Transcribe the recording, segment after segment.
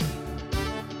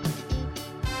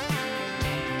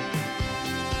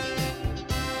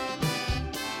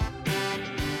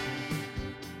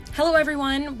Hello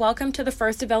everyone, welcome to the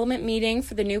first development meeting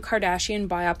for the new Kardashian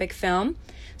biopic film.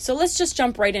 So let's just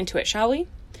jump right into it, shall we?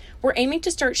 We're aiming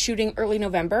to start shooting early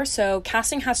November, so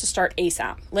casting has to start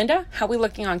ASAP. Linda, how are we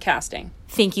looking on casting?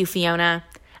 Thank you, Fiona.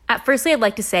 Firstly, I'd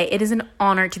like to say it is an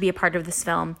honor to be a part of this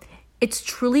film. It's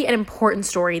truly an important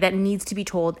story that needs to be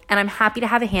told, and I'm happy to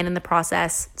have a hand in the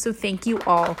process. So thank you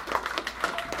all.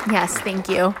 Yes, thank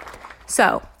you.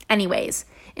 So, anyways,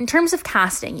 in terms of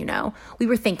casting, we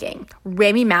were thinking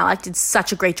Rami Malek did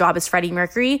such a great job as Freddie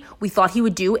Mercury. We thought he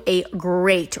would do a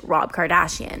great Rob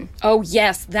Kardashian. Oh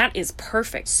yes, that is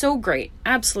perfect. So great.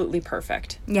 Absolutely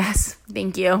perfect. Yes,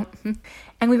 thank you.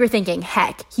 And we were thinking,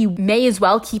 heck, he may as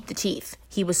well keep the teeth.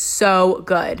 He was so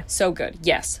good. So good.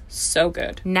 Yes, so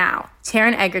good. Now,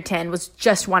 Taron Egerton was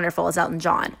just wonderful as Elton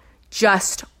John.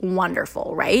 Just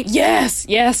wonderful, right? Yes.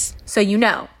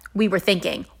 So we were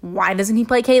thinking, why doesn't he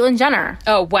play Caitlyn Jenner?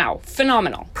 Oh, wow.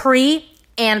 Phenomenal. Pre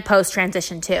and post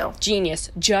transition too. Genius.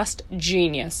 Just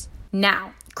genius.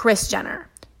 Now, Kris Jenner,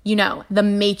 the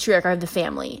matriarch of the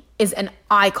family, is an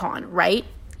icon, right?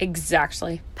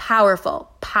 Exactly. Powerful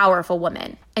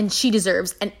woman. And she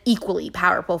deserves an equally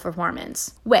powerful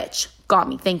performance, which got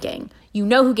me thinking. You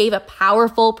know who gave a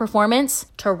powerful performance?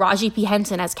 Taraji P.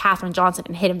 Henson as Katherine Johnson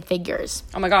in Hidden Figures.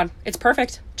 Oh my God. It's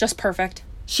perfect. Just perfect.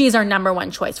 She is our number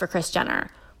one choice for Kris Jenner.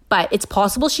 But it's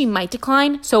possible she might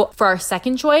decline. So for our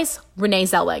second choice, Renee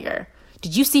Zellweger.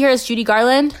 Did you see her as Judy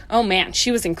Garland? Oh man,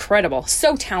 she was incredible.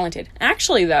 So talented.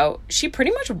 Actually though, she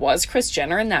pretty much was Kris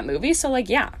Jenner in that movie. So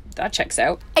yeah, that checks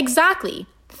out. Exactly.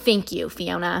 Thank you,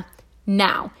 Fiona.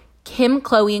 Now, Kim,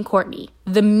 Khloe, and Kourtney,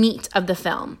 the meat of the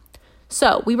film.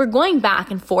 So we were going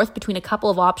back and forth between a couple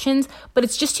of options, but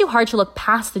it's just too hard to look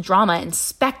past the drama and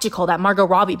spectacle that Margot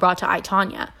Robbie brought to I,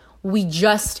 Tonya. We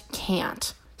just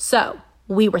can't. So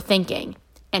we were thinking,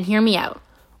 and hear me out,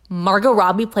 Margot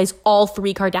Robbie plays all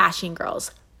three Kardashian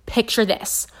girls. Picture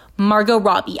this, Margot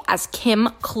Robbie as Kim,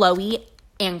 Khloe,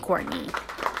 and Kourtney.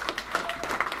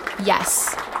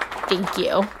 Yes, thank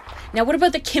you. Now what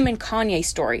about the Kim and Kanye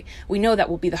story? We know that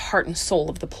will be the heart and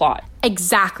soul of the plot.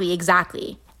 Exactly.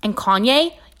 And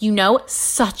Kanye,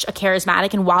 such a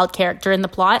charismatic and wild character in the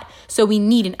plot, so we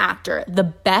need an actor, the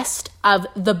best of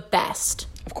the best.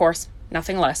 Of course,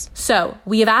 nothing less. So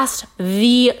we have asked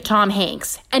the Tom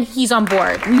Hanks, and he's on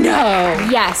board. No!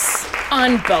 Yes.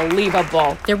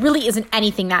 Unbelievable. There really isn't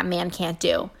anything that man can't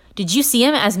do. Did you see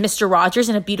him as Mr. Rogers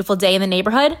in A Beautiful Day in the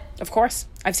Neighborhood? Of course.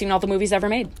 I've seen all the movies ever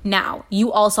made. Now,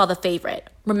 you all saw The Favorite.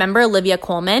 Remember Olivia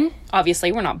Colman?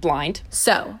 Obviously, we're not blind.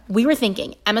 So, we were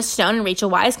thinking Emma Stone and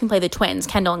Rachel Weisz can play the twins,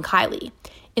 Kendall and Kylie.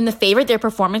 In The Favorite, their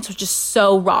performance was just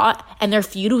so raw, and their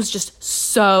feud was just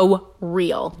so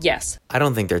real. Yes. I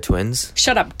don't think they're twins.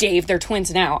 Shut up, Dave. They're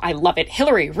twins now. I love it.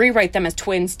 Hillary, rewrite them as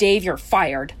twins. Dave, you're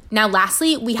fired. Now,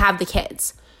 lastly, we have the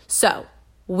kids. So,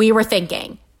 we were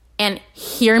thinking, and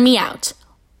hear me out,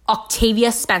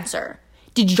 Octavia Spencer.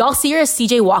 Did y'all see her as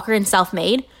CJ Walker in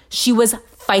Self-Made? She was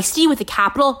feisty with a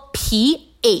capital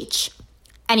PH.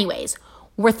 Anyways,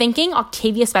 we're thinking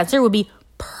Octavia Spencer would be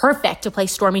perfect to play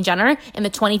Stormy Jenner in the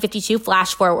 2052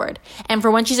 Flash Forward. And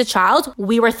for when she's a child,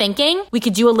 we were thinking we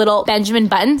could do a little Benjamin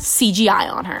Button CGI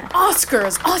on her.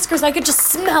 Oscars, I could just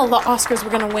smell the Oscars we're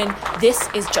gonna win. This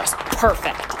is just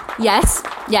perfect. Yes,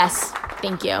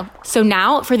 thank you. So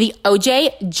now for the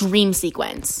OJ dream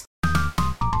sequence.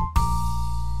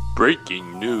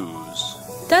 Breaking news.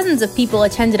 Dozens of people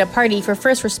attended a party for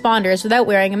first responders without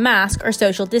wearing a mask or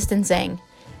social distancing.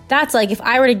 That's like if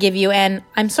I were to give you an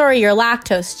I'm sorry you're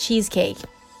lactose cheesecake.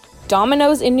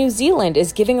 Domino's in New Zealand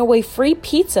is giving away free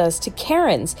pizzas to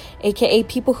Karens, aka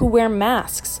people who wear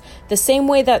masks, the same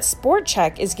way that Sport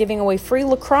Check is giving away free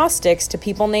lacrosse sticks to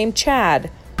people named Chad.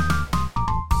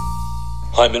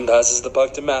 Hyman passes the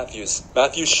puck to Matthews.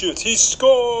 Matthews shoots. He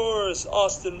scores!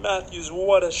 Austin Matthews,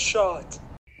 what a shot!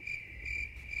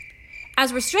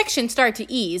 As restrictions start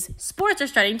to ease, sports are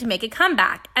starting to make a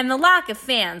comeback, and the lack of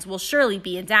fans will surely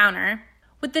be a downer.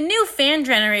 With the new fan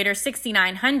generator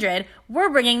 6900,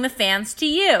 we're bringing the fans to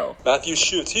you. Matthews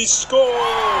shoots. He scores!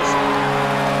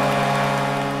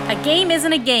 A game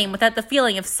isn't a game without the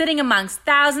feeling of sitting amongst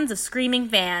thousands of screaming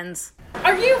fans.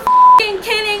 Are you f***ing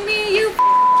kidding me? You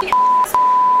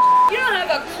don't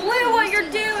have a clue what you're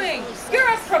doing.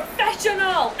 You're a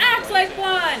professional. Act like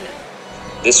one.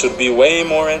 This would be way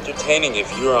more entertaining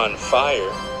if you were on fire.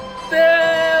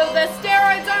 Boo! The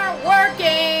steroids aren't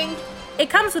working. It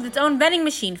comes with its own vending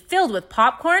machine filled with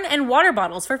popcorn and water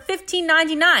bottles for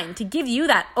 $15.99 to give you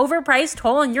that overpriced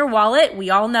hole in your wallet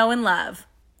we all know and love.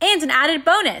 And an added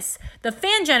bonus, the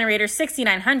Fan Generator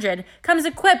 6900 comes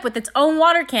equipped with its own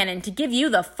water cannon to give you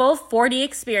the full 4D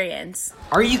experience.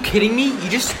 Are you kidding me? You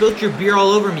just spilt your beer all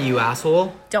over me, you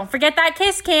asshole. Don't forget that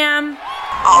kiss cam.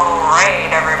 All right,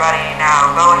 everybody,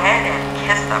 now go ahead and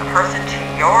kiss the person to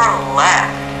your left.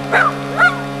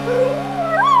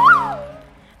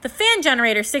 The Fan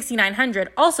Generator 6900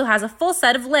 also has a full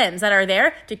set of limbs that are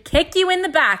there to kick you in the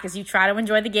back as you try to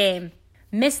enjoy the game.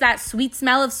 Miss that sweet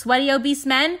smell of sweaty obese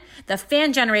men? The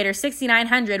Fan Generator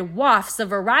 6900 wafts a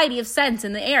variety of scents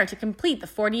in the air to complete the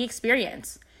 4D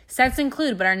experience. Scents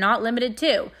include, but are not limited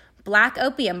to, Black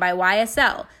Opium by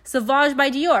YSL, Sauvage by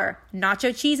Dior,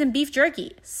 Nacho Cheese and Beef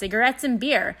Jerky, Cigarettes and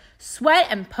Beer, Sweat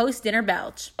and Post-Dinner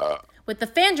Belch. With the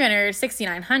Fan Generator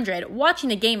 6900, watching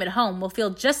the game at home will feel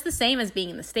just the same as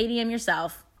being in the stadium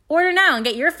yourself. Order now and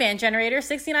get your Fan Generator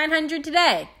 6900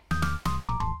 today.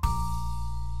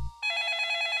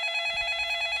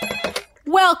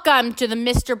 Welcome to the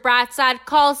Mr. Brightside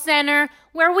call center,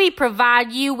 where we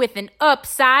provide you with an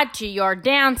upside to your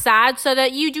downside so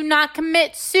that you do not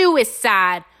commit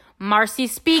suicide. Marcy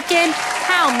speaking.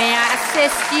 How may I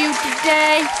assist you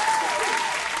today?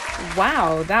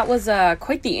 Wow, that was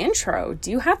quite the intro. Do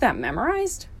you have that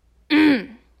memorized?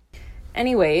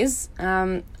 Anyways,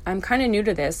 I'm kind of new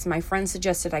to this. My friend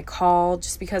suggested I call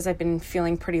just because I've been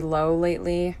feeling pretty low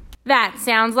lately. That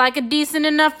sounds like a decent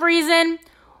enough reason.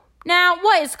 Now,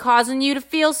 what is causing you to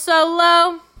feel so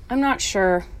low? I'm not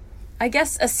sure. I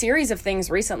guess a series of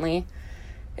things recently.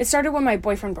 It started when my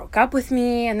boyfriend broke up with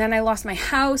me, and then I lost my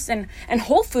house, and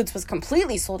Whole Foods was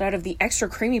completely sold out of the extra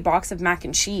creamy box of mac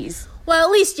and cheese. Well,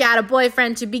 at least you had a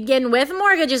boyfriend to begin with.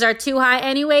 Mortgages are too high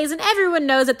anyways, and everyone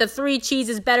knows that the 3 cheese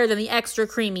is better than the extra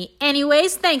creamy.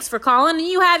 Anyways, thanks for calling, and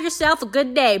you have yourself a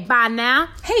good day. Bye now.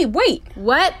 Hey, wait.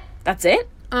 What? That's it?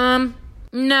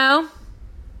 No.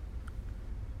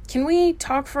 Can we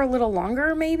talk for a little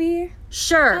longer, maybe?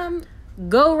 Sure.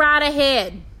 Go right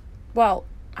ahead. Well,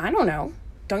 I don't know.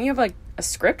 Don't you have, a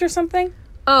script or something?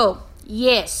 Oh,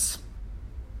 yes.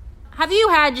 Have you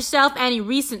had yourself any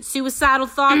recent suicidal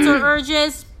thoughts or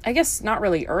urges? I guess not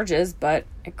really urges, but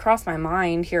it crossed my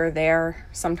mind here or there,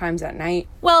 sometimes at night.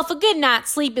 Well, if a good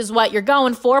night's sleep is what you're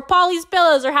going for, Polly's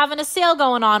Pillows are having a sale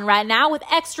going on right now with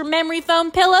extra memory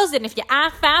foam pillows, and if you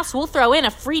act fast, we'll throw in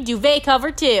a free duvet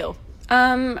cover too.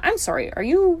 I'm sorry, are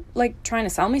you, trying to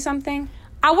sell me something?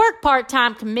 I work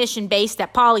part-time commission-based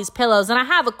at Polly's Pillows, and I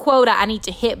have a quota I need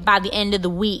to hit by the end of the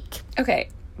week. Okay,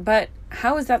 but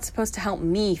how is that supposed to help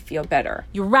me feel better?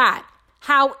 You're right.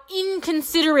 How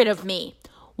inconsiderate of me.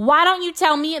 Why don't you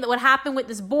tell me what happened with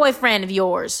this boyfriend of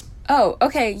yours? Oh,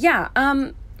 okay, yeah.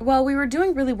 Well, we were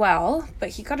doing really well,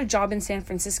 but he got a job in San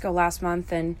Francisco last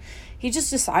month, and he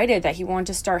just decided that he wanted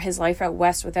to start his life out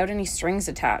west without any strings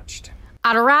attached.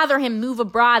 I'd rather him move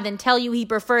abroad than tell you he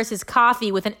prefers his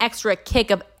coffee with an extra kick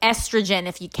of estrogen,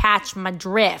 if you catch my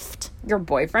drift. Your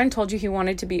boyfriend told you he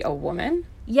wanted to be a woman?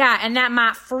 Yeah, and that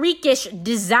my freakish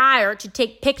desire to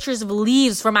take pictures of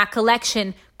leaves for my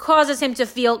collection causes him to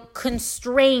feel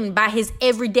constrained by his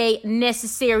everyday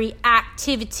necessary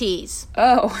activities.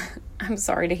 Oh, I'm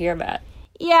sorry to hear that.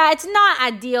 Yeah, it's not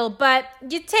ideal, but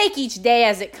you take each day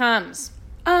as it comes.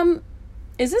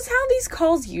 Is this how these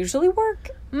calls usually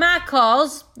work? My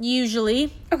calls,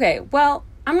 usually. Okay, well,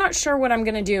 I'm not sure what I'm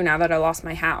gonna do now that I lost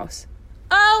my house.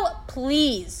 Oh,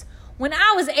 please. When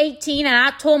I was 18 and I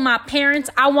told my parents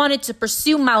I wanted to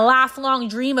pursue my lifelong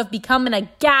dream of becoming a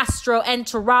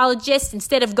gastroenterologist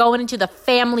instead of going into the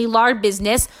family lard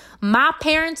business, my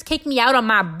parents kicked me out on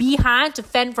my behind to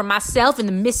fend for myself in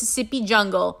the Mississippi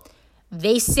jungle.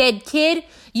 They said, kid,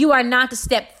 you are not to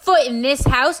step foot in this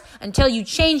house until you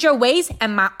change your ways,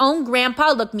 and my own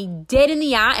grandpa looked me dead in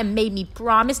the eye and made me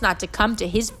promise not to come to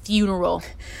his funeral.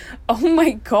 Oh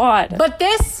my God. But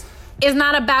this is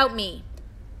not about me.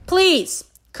 Please,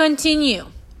 continue.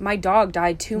 My dog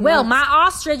died 2 months. Well, my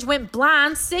ostrich went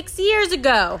blind 6 years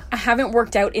ago. I haven't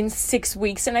worked out in 6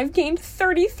 weeks and I've gained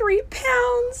 33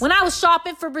 pounds. When I was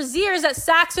shopping for brassieres at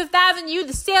Saks Fifth Avenue,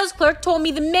 the sales clerk told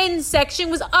me the men's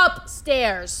section was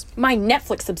upstairs. My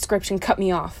Netflix subscription cut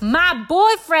me off. My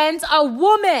boyfriend's a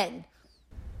woman.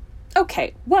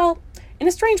 Okay, well, in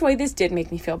a strange way, this did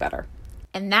make me feel better.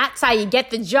 And that's how you get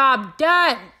the job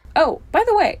done. Oh, by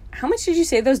the way, how much did you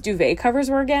say those duvet covers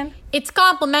were again? It's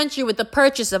complimentary with the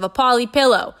purchase of a Polly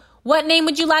pillow. What name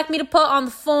would you like me to put on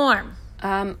the form?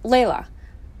 Layla.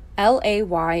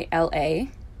 Layla.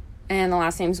 And the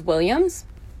last name's Williams.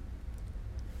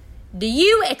 Do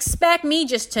you expect me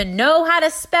just to know how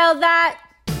to spell that?